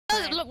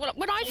look,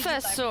 when I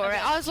first saw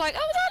it, I was like,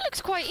 oh, that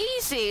looks quite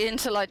easy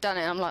until I'd done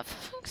it. I'm like,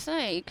 for fuck's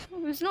sake,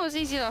 it's not as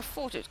easy as I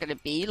thought it was going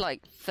to be,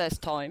 like,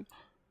 first time.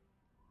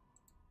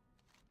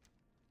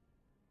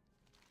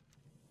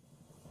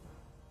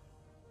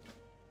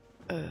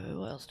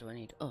 What else do I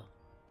need? Oh,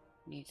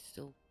 need to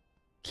still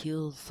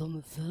kill some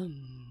of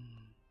them.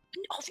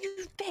 Oh,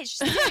 you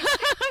bitch!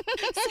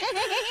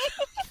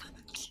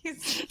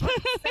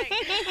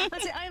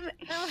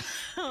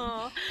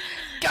 Oh.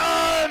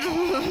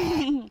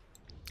 God!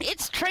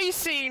 It's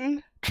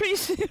tracing!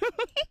 Tracing!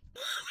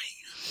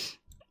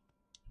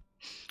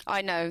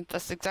 I know,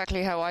 that's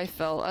exactly how I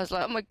felt. I was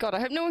like, oh my god, I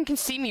hope no one can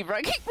see me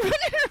running around.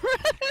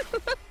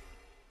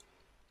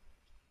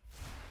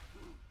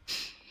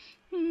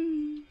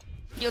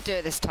 You'll do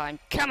it this time.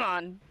 Come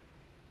on!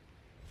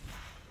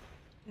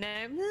 No,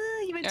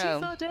 you went too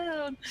far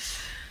down.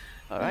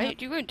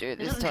 Alright, you won't do it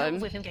this time.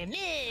 With him going,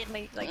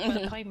 like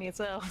behind me as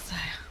well. So,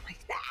 like,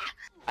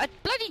 a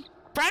bloody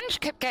branch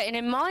kept getting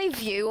in my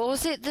view, or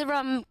was it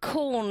the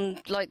corn,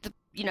 like the,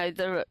 you know,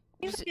 the...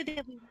 You can go the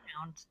other way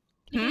around.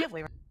 You can go the other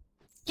way around.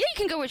 Yeah, you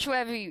can go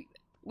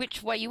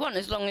which way you want,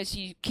 as long as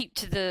you keep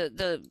to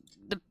the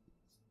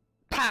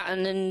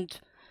pattern and,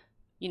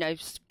 you know,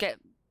 get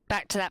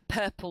back to that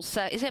purple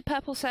circle. Is it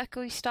purple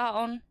circle you start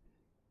on?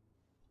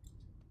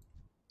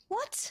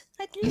 What?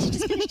 I literally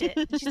just finished it.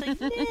 And she's like,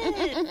 no.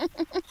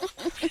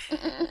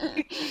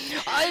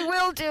 I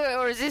will do it,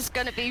 or is this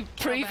going to be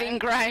Proving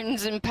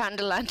Grounds in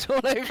Pandaland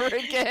all over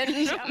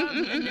again?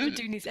 I'm never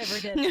doing this ever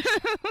again.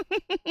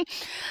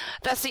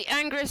 That's the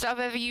angriest I've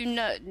ever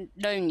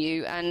known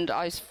you, and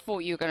I thought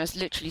you were going to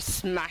literally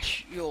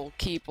smash your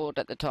keyboard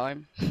at the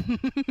time.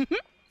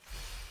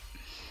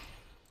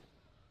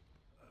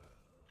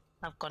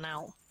 I've gone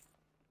out.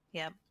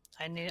 Yep,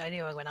 I knew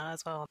I went out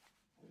as well.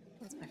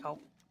 That's my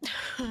fault.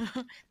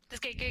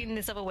 Just going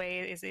this other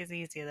way is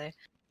easier though.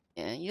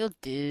 Yeah, you'll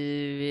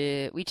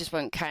do it. We just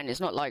won't count. It's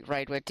not like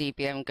Raid where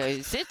DBM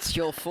goes, it's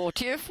your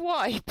 40th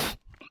wipe.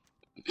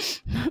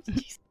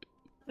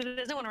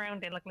 There's no one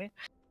around here, luckily.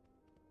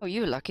 Oh,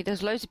 you were lucky.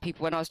 There's loads of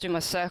people when I was doing my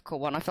circle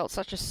one. I felt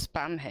such a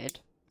spam head.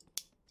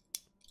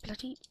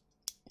 Bloody...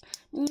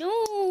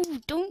 No!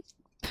 Don't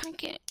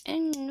pack it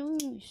in. No,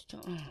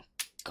 stop. Oh,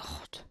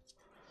 God.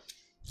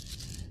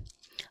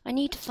 I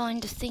need to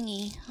find a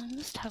thingy. I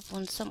must have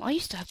one some. I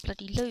used to have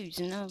bloody loads,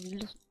 and now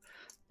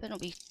better not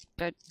be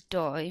about to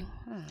die.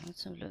 Oh,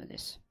 let's have a look at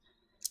this.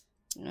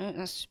 No,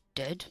 that's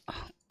dead.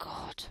 Oh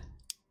God.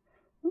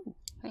 Ooh,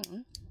 hang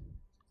on.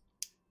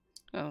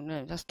 Oh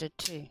no, that's dead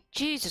too.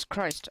 Jesus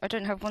Christ! I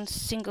don't have one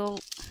single.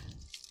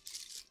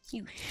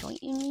 You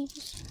shiting me?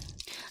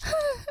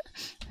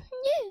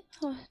 Yeah.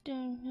 Oh, I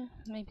don't know.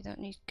 Maybe that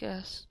needs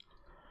gas.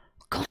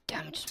 God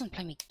damn! I just want to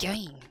play my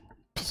game.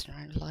 Pissing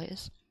around with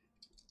lighters.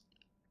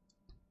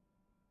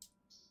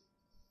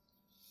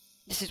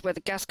 This is where the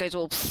gas goes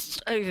all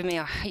over me.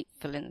 I hate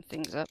filling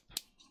things up.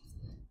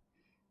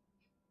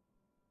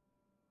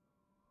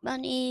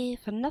 Money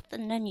for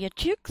nothing and your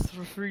chicks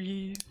for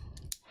free.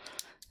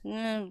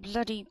 No,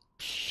 bloody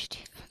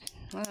shit.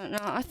 I don't know.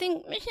 I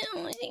think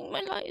my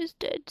light is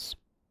dead.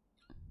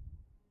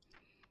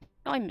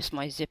 I miss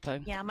my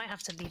Zippo. Yeah, I might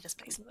have to leave this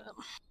place a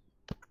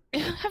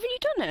bit. Haven't you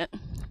done it?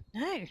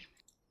 No.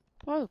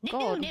 Oh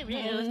God.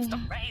 No.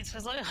 Stop right. I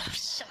was like, oh,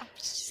 shut up,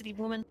 silly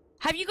woman.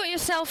 Have you got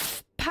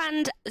yourself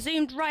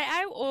zoomed right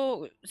out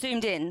or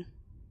zoomed in?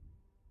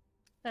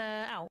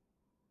 Out.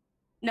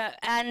 No,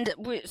 and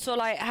so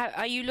like, how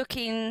are you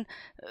looking?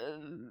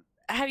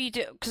 How you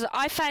do? Because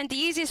I found the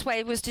easiest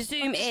way was to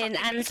zoom in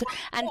and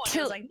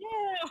tilt, like,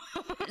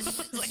 no.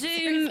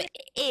 zoom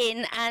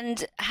in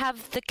and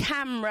have the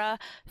camera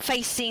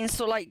facing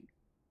sort of like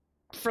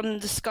from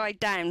the sky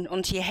down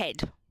onto your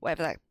head,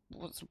 whatever that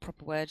was the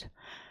proper word.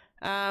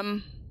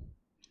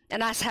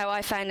 And that's how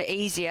I found it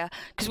easier.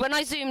 Because when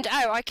I zoomed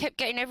out, I kept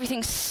getting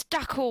everything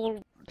stuck,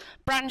 all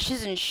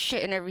branches and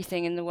shit and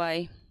everything in the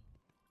way.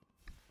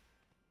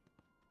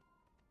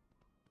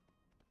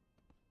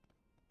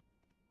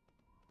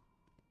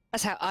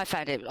 That's how I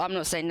found it. I'm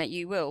not saying that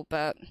you will,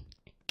 but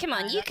come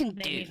on, you can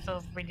do it. Made me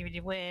feel really, really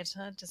weird.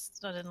 I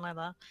didn't like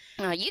that.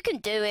 Oh, you can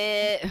do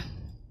it.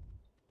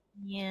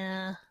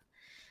 Yeah,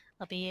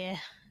 I'll be here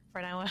for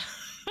an hour.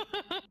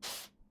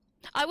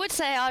 I would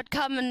say I'd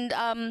come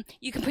and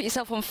you can put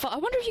yourself on I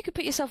wonder if you could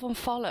put yourself on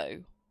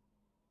follow.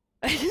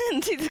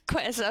 And do the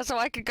quest so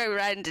I could go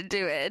around and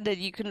do it, and then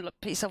you can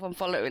put yourself on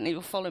follow and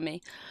you'll follow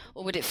me.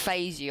 Or would it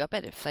phase you? I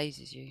bet it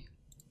phases you.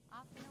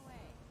 Off and away.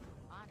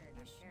 Honored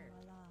or sure.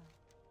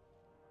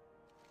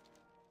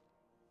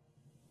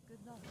 Good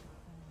luck.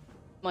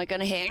 Am I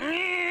gonna hear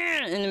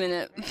in a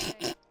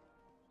minute?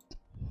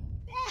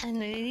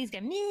 And he's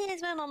going, me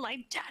as well. I'm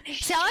like, Danny.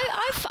 See,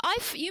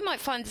 you might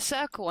find the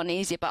circle one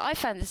easier, but I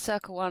found the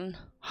circle one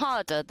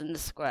harder than the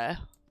square.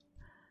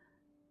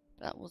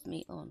 That was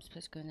me. Oh, I'm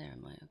supposed to go in there,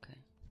 am I? Okay.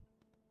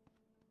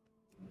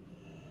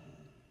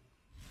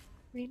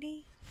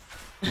 Really?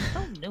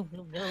 Oh, no.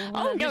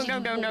 Oh,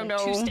 no.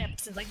 2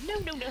 steps. It's like, no.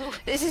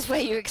 This is where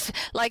you,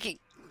 like,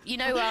 you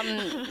know,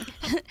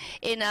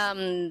 in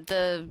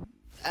the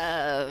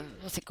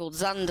what's it called,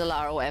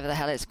 Zundala or whatever the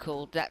hell it's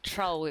called, that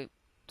troll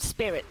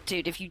spirit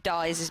dude, if you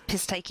die, is his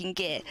piss-taking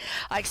gear.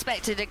 I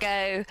expected to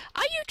go,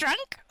 are you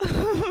drunk?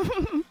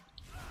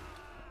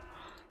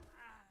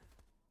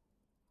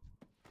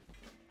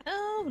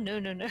 Oh, no,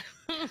 no, no.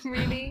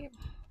 Really?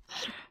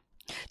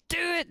 Do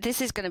it! This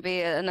is going to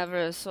be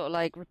another sort of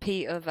like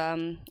repeat of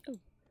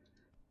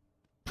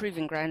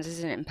Proving Grounds,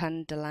 isn't it, in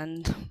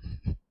Pandaland?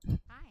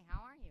 Hi, how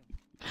are you?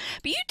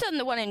 But you've done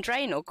the one in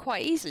Draenor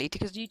quite easily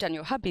because you've done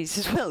your hubbies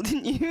as well,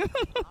 didn't you?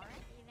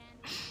 Alrighty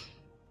then.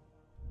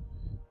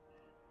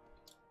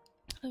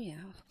 Oh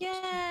yeah.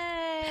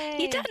 Yay!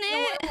 You done You know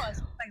what it! it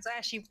was? Thanks, I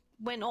actually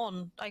went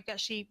on. I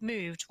actually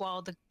moved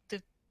while the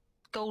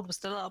gold was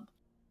still up.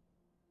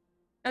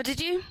 Oh, did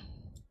you?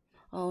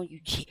 Oh, you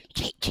cheat.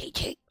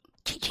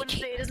 Well,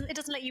 it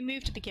doesn't let you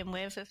move to begin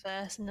with at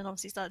first, and then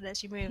obviously it started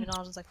lets you move, and I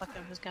was just like, fuck,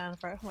 I'm just going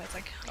for it. Where it's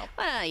like, oh.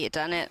 Well, you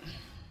done it.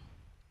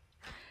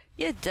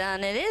 You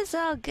done it. It's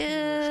all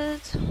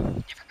good.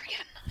 Never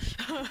again.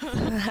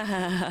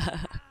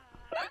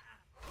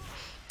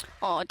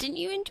 Oh, didn't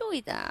you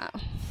enjoy that?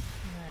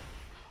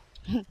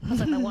 No. It was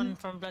like the one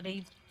from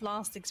bloody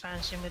last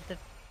expansion with the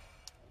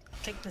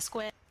click the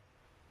square.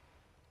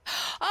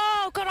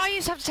 Oh god, I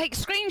used to have to take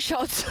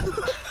screenshots.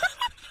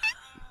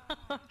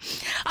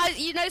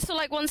 You know, so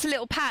like once a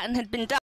little pattern had been done.